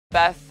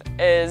Beth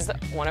is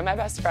one of my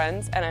best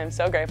friends, and I'm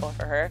so grateful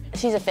for her.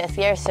 She's a fifth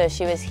year, so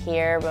she was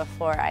here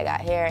before I got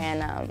here,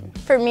 and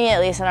for me,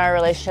 at least in our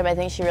relationship, I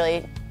think she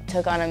really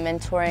took on a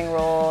mentoring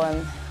role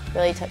and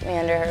really took me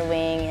under her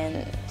wing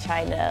and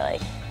tried to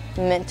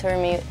mentor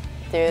me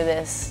through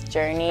this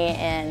journey.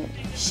 And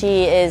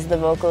she is the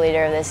vocal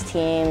leader of this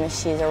team.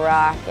 She's a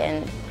rock,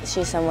 and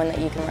she's someone that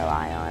you can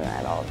rely on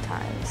at all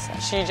times. So.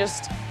 She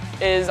just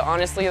is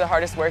honestly the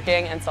hardest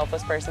working and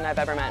selfless person I've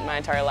ever met in my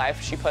entire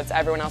life. She puts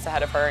everyone else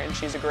ahead of her, and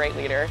she's a great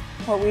leader.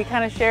 What we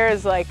kind of share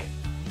is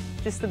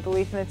just the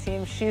belief in the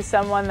team. She's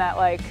someone that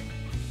I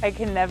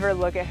can never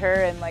look at her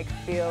and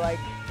feel like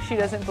she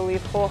doesn't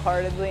believe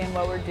wholeheartedly in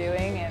what we're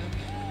doing, and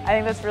I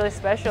think that's really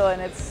special,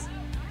 and it's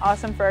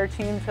awesome for our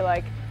team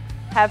to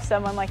have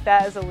someone like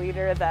that as a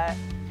leader that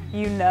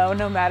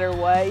no matter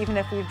what, even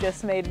if we've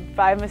just made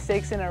 5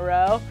 mistakes in a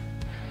row,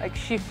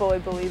 she fully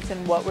believes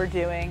in what we're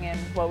doing and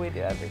what we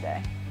do every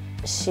day.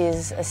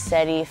 She's a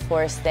steady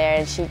force there,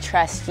 and she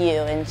trusts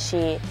you, and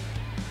she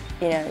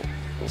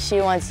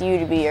wants you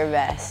to be your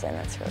best, and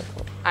that's really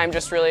cool. I'm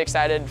just really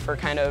excited for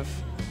kind of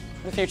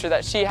the future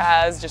that she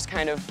has, just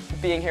kind of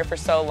being here for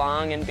so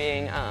long and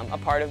being a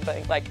part of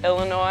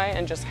Illinois,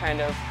 and just kind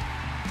of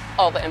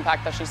all the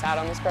impact that she's had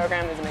on this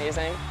program is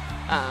amazing.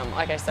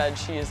 Like I said,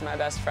 she is my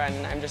best friend,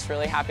 and I'm just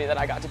really happy that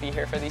I got to be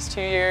here for these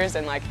 2 years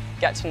and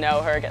get to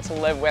know her, get to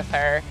live with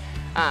her,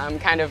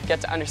 kind of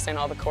get to understand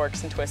all the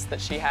quirks and twists that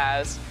she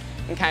has,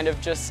 and kind of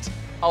just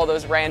all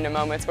those random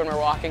moments when we're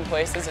walking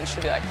places and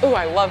she'll be like, "Oh,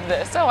 I love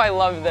this, oh, I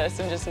love this,"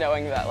 and just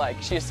knowing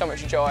that she has so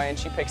much joy and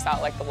she picks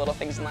out the little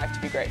things in life to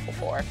be grateful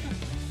for.